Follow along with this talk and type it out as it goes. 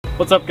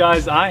What's up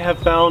guys? I have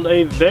found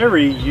a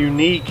very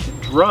unique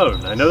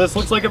drone. I know this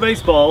looks like a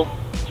baseball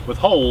with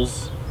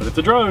holes, but it's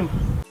a drone.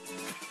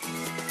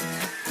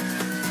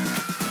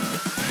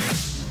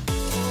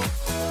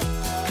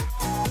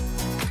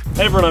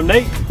 Hey everyone, I'm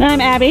Nate. And I'm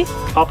Abby.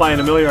 Popeye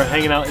and Amelia are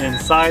hanging out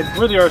inside.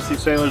 We're the RC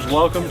Sailors.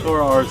 Welcome to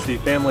our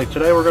RC family.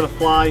 Today we're going to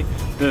fly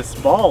this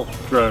ball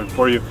drone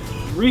for you.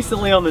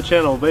 Recently on the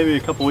channel, maybe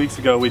a couple weeks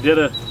ago, we did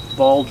a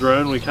ball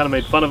drone. We kind of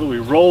made fun of it. We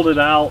rolled it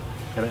out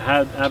and it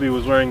had, Abby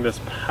was wearing this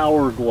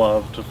power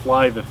glove to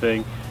fly the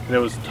thing, and it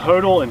was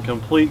total and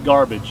complete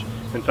garbage.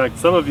 In fact,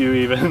 some of you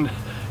even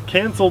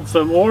canceled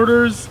some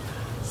orders.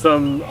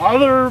 Some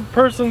other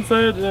person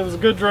said it was a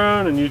good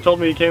drone and you told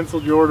me you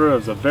canceled your order. It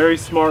was a very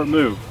smart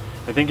move.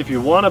 I think if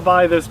you want to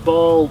buy this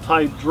ball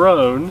type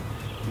drone,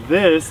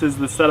 this is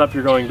the setup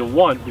you're going to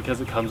want because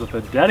it comes with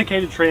a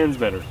dedicated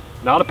transmitter,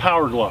 not a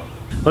power glove.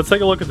 Let's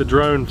take a look at the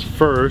drone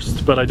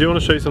first, but I do want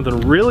to show you something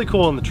really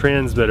cool on the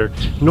transmitter.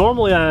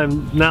 Normally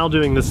I'm now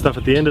doing this stuff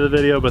at the end of the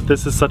video, but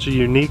this is such a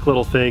unique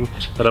little thing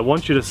that I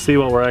want you to see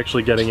what we're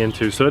actually getting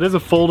into. So it is a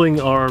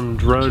folding arm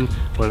drone.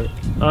 When it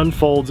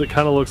unfolds, it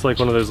kind of looks like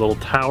one of those little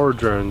tower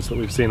drones that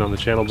we've seen on the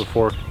channel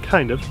before,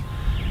 kind of.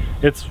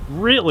 It's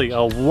really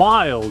a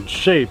wild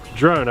shaped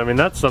drone. I mean,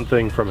 that's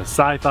something from a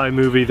sci-fi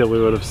movie that we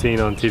would have seen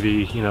on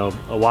TV, you know,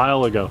 a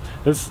while ago.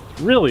 This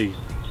really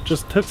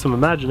just took some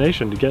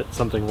imagination to get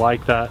something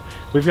like that.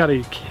 We've got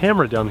a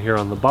camera down here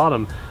on the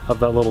bottom of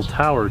that little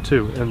tower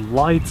too, and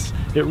lights.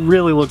 It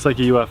really looks like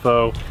a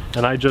UFO,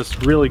 and I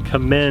just really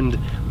commend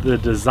the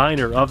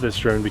designer of this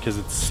drone because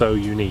it's so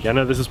unique. I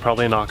know this is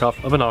probably a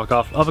knockoff of a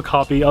knockoff of a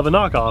copy of a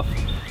knockoff,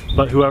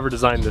 but whoever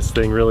designed this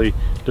thing really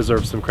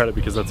deserves some credit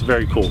because that's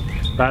very cool.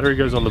 Battery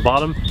goes on the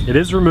bottom. It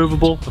is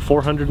removable, a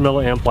 400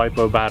 milliamp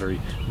LiPo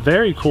battery.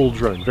 Very cool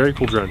drone, very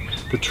cool drone.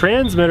 The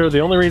transmitter, the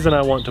only reason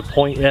I want to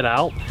point it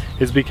out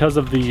is because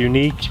of the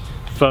unique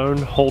phone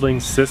holding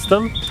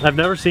system. I've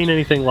never seen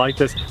anything like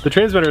this. The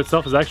transmitter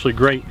itself is actually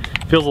great.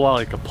 It feels a lot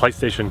like a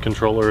PlayStation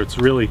controller. It's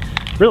really,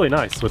 really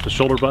nice with the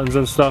shoulder buttons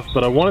and stuff,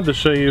 but I wanted to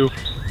show you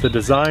the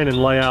design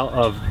and layout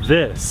of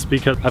this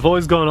because I've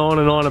always gone on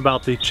and on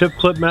about the chip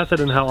clip method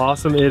and how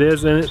awesome it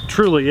is, and it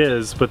truly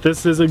is, but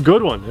this is a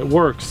good one. It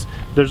works.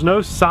 There's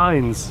no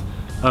signs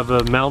of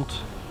a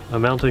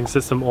mounting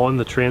system on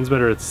the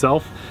transmitter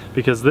itself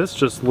because this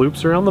just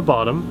loops around the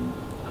bottom.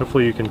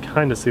 Hopefully you can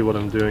kind of see what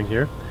I'm doing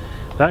here.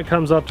 That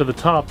comes up to the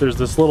top. There's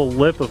this little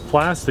lip of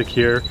plastic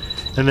here,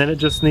 and then it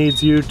just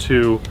needs you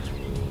to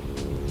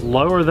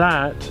lower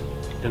that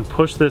and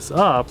push this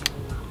up,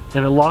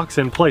 and it locks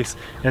in place,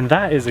 and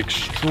that is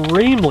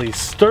extremely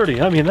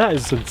sturdy. I mean, that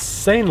is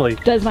insanely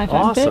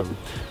awesome. Fit?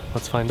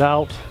 Let's find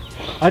out.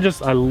 I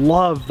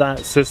love that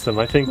system.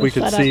 I think we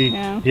could see,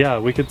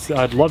 yeah,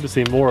 I'd love to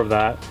see more of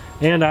that.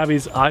 And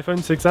Abby's iPhone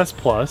 6s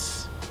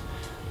Plus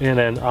and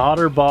an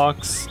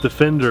OtterBox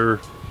Defender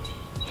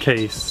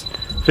case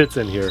fits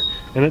in here,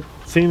 and it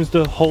seems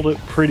to hold it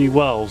pretty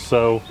well.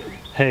 So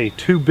hey,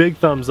 2 big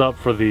thumbs up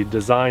for the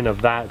design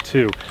of that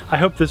too. I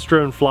hope this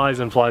drone flies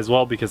and flies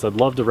well because I'd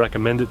love to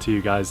recommend it to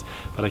you guys,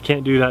 but I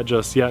can't do that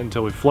just yet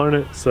until we've flown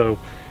it. So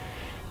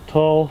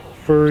tall,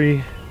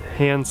 furry,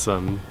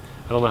 handsome.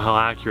 I don't know how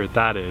accurate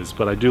that is,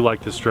 but I do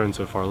like this drone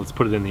so far. Let's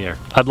put it in the air.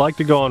 I'd like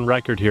to go on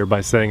record here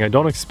by saying I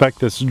don't expect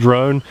this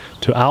drone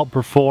to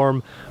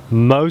outperform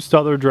most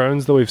other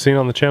drones that we've seen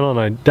on the channel, and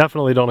I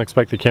definitely don't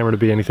expect the camera to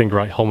be anything to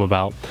write home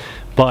about,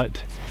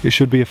 but it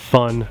should be a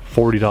fun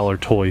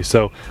 $40 toy.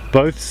 So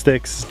both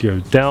sticks go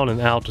down and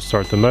out to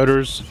start the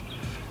motors.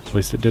 At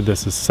least it did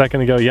this a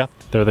second ago. Yep,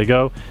 there they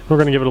go. We're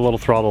gonna give it a little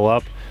throttle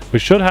up. We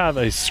should have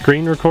a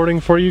screen recording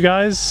for you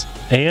guys,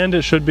 and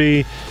it should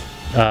be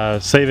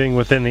saving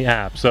within the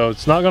app. So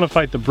it's not gonna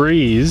fight the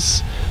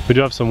breeze. We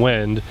do have some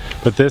wind,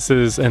 but this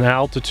is an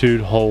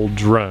altitude hold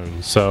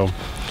drone. So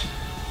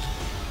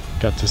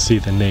got to see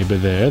the neighbor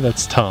there.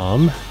 That's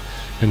Tom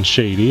and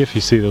Shady, if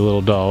you see the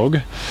little dog.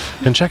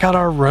 And check out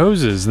our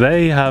roses.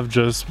 They have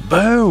just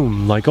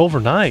boom, like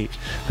overnight.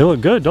 They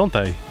look good, don't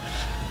they?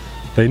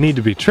 They need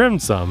to be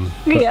trimmed some.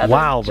 Yeah,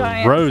 wow,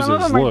 the roses some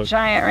of them look are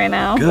giant right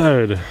now.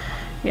 Good.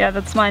 Yeah,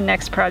 that's my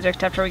next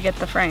project after we get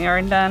the front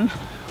yard done.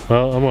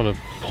 Well, I'm gonna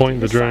point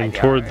the drone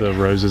toward the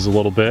roses a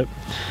little bit.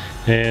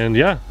 And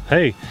yeah,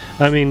 hey,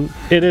 I mean,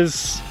 it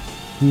is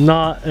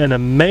not an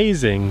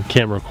amazing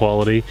camera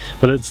quality,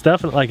 but it's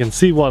definitely, I can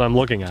see what I'm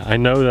looking at. I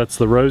know that's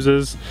the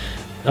roses,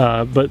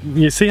 but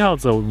you see how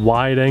it's a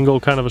wide angle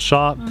kind of a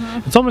shot?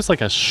 It's almost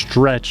like a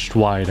stretched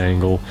wide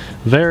angle.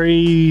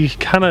 Very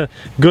kind of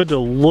good to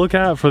look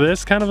at for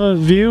this kind of a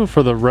view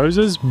for the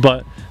roses,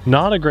 but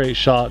not a great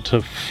shot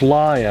to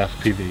fly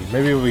FPV.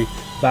 Maybe we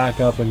back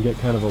up and get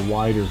kind of a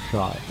wider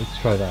shot. Let's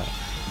try that.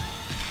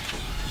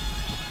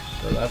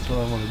 So that's what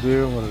I'm going to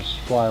do. I'm going to just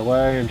fly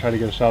away and try to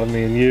get a shot of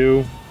me and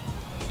you,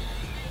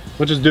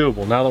 which is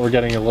doable now that we're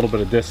getting a little bit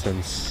of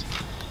distance.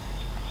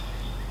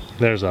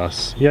 There's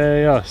us.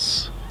 Yay,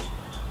 us.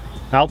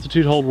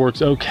 Altitude hold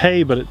works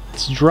okay, but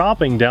it's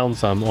dropping down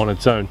some on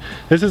its own.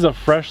 This is a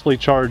freshly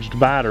charged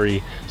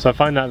battery, so I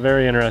find that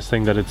very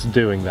interesting that it's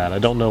doing that. I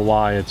don't know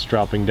why it's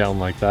dropping down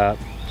like that.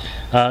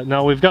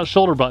 Now we've got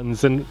shoulder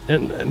buttons, and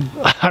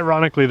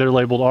ironically they're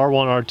labeled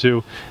R1,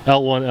 R2,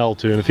 L1,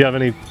 L2. And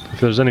if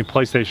there's any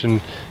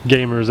PlayStation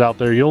gamers out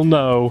there, you'll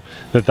know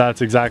that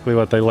that's exactly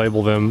what they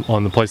label them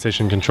on the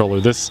PlayStation controller.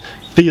 This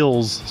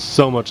feels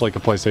so much like a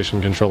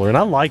PlayStation controller, and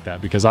I like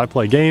that because I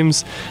play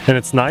games, and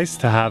it's nice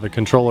to have a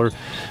controller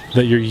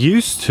that you're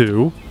used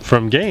to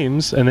from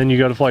games, and then you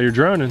go to fly your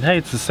drone, and hey,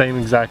 it's the same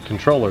exact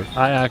controller.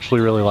 I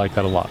actually really like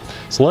that a lot.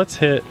 So let's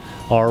hit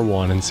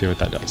R1 and see what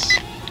that does.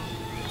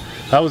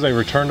 That was a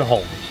return to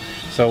home.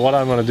 So what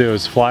I'm gonna do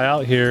is fly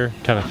out here,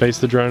 kind of face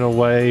the drone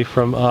away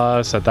from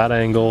us at that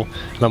angle,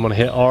 and I'm gonna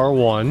hit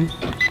R1.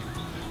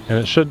 And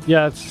it should,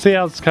 yeah, see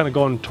how it's kind of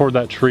going toward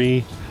that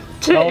tree?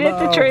 Hit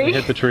the tree.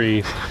 Hit the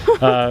tree.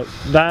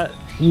 That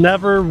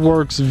never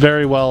works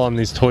very well on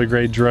these toy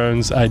grade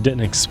drones. I didn't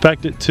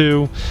expect it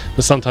to,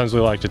 but sometimes we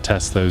like to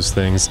test those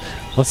things.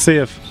 Let's see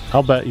if,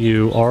 I'll bet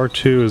you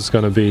R2 is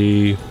gonna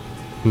be,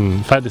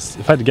 if I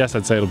had to guess,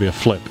 I'd say it'll be a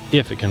flip,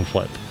 if it can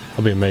flip.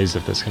 I'll be amazed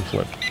if this can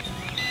flip.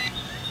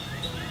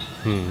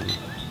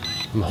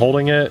 I'm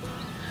holding it.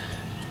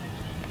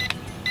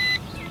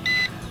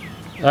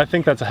 I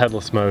think that's a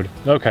headless mode.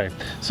 Okay,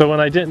 so when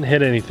I didn't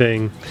hit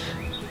anything,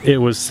 it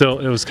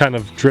was kind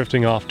of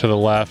drifting off to the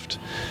left.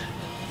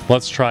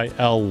 Let's try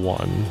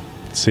L1.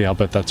 Let's see, I'll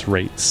bet that's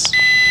rates.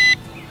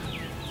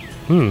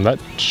 That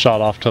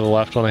shot off to the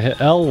left when I hit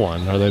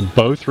L1. Are they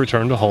both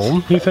returned to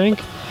home, you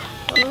think?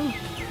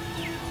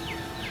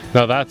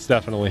 No, that's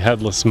definitely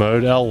headless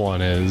mode. L1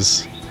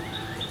 is.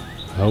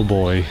 Oh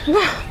boy.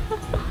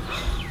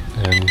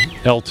 And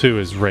L2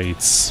 is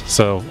rates.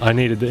 So I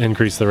needed to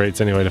increase the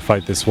rates anyway to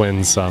fight this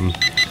wind some.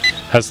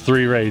 Has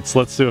 3 rates.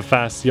 Let's do a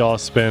fast yaw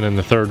spin in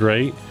the 3rd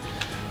rate.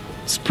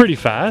 It's pretty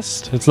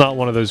fast. It's not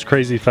one of those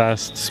crazy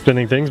fast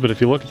spinning things, but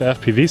if you look at the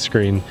FPV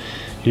screen,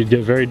 you'd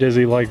get very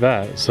dizzy like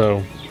that.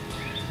 So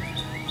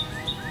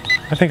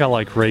I think I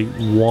like rate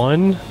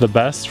 1 the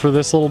best for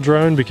this little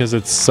drone because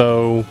it's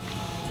so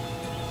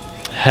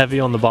heavy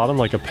on the bottom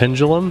like a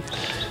pendulum,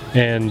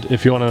 and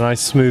if you want a nice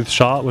smooth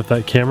shot with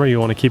that camera, you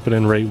want to keep it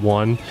in rate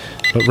 1,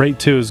 but rate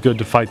 2 is good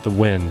to fight the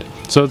wind.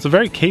 So it's a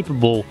very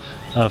capable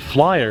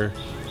flyer,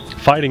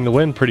 fighting the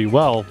wind pretty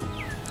well.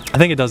 I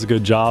think it does a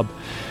good job,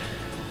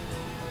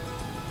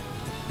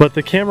 but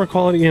the camera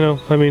quality, you know,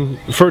 I mean,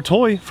 for a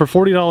toy, for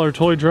 $40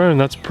 toy drone,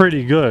 that's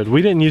pretty good.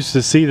 We didn't used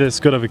to see this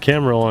good of a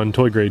camera on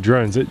toy grade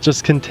drones. It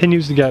just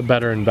continues to get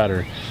better and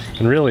better,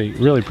 and really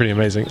pretty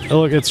amazing. Oh,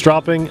 look, it's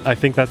dropping. I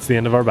think that's the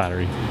end of our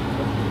battery.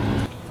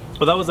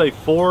 Well, that was a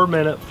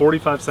 4-minute,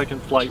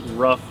 45-second flight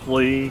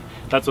roughly.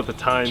 That's what the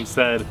time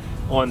said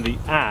on the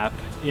app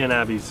in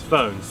Abby's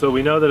phone. So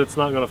we know that it's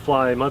not going to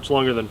fly much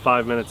longer than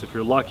 5 minutes if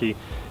you're lucky.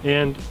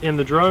 And in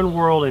the drone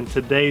world, in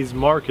today's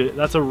market,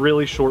 that's a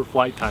really short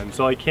flight time.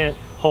 So I can't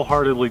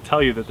wholeheartedly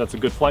tell you that that's a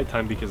good flight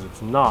time because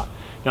it's not.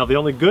 Now, the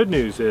only good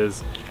news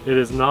is it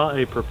is not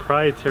a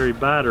proprietary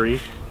battery.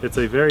 It's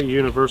a very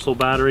universal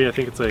battery. I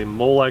think it's a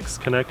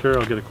Molex connector.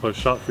 I'll get a close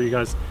shot for you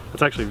guys.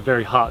 It's actually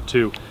very hot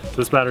too.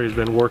 This battery has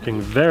been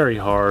working very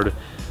hard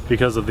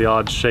because of the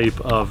odd shape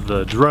of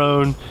the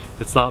drone.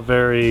 It's not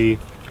very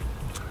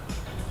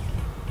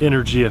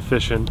energy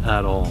efficient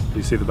at all. Do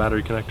you see the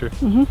battery connector?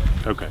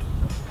 Mm-hmm. Okay.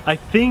 I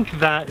think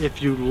that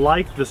if you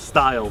like the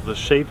style, the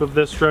shape of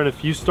this drone,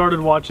 if you started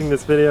watching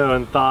this video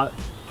and thought,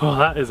 oh,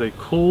 that is a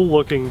cool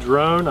looking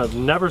drone, I've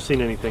never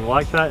seen anything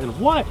like that, and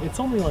what, it's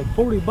only like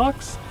 40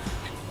 bucks?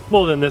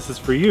 Well, then this is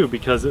for you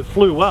because it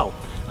flew well.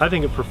 I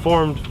think it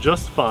performed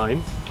just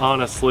fine,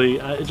 honestly.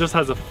 It just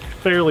has a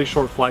fairly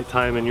short flight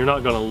time, and you're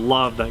not gonna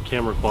love that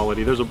camera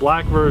quality. There's a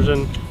black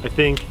version, I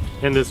think,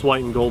 and this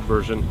white and gold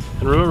version.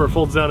 And remember, it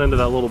folds down into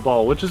that little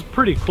ball, which is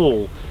pretty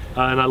cool.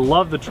 And I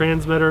love the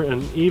transmitter,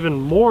 and even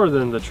more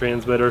than the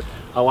transmitter,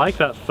 I like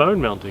that phone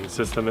mounting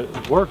system.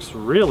 It works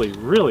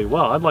really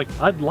well.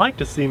 I'd like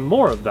to see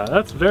more of that.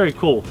 That's very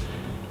cool.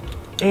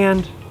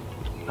 And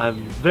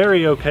I'm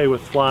very okay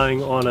with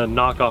flying on a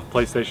knockoff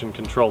PlayStation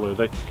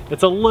controller.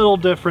 It's a little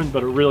different,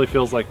 but it really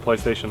feels like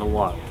PlayStation a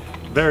lot.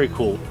 Very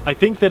cool. I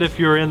think that if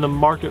you're in the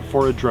market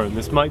for a drone,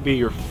 this might be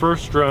your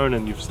first drone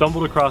and you've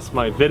stumbled across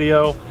my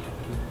video,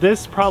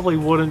 this probably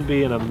wouldn't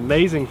be an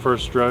amazing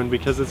first drone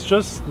because it's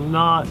just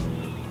not,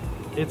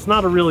 it's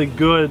not a really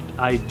good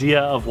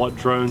idea of what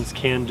drones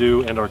can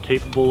do and are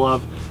capable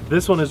of.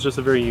 This one is just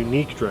a very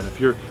unique drone. If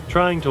you're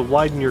trying to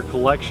widen your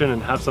collection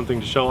and have something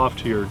to show off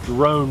to your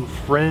drone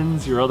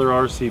friends, your other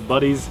RC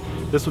buddies,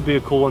 this would be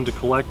a cool one to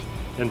collect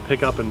and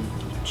pick up and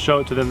show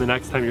it to them the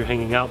next time you're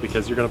hanging out,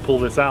 because you're gonna pull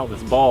this out,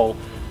 this ball,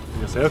 and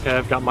you'll say, okay,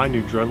 I've got my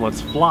new drone,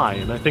 let's fly.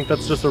 And I think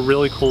that's just a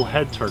really cool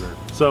head turner.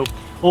 So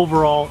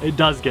overall, it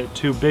does get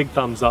 2 big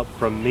thumbs up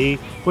from me,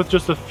 with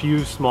just a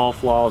few small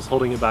flaws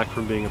holding it back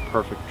from being a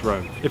perfect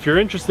drone. If you're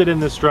interested in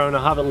this drone,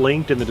 I'll have it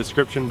linked in the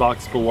description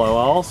box below.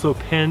 I'll also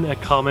pin a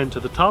comment to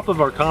the top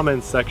of our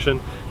comments section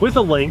with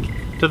a link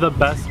to the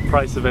best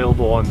price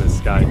available on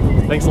this guy.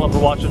 Thanks a lot for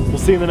watching. We'll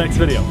see you in the next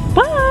video.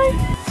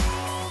 Bye!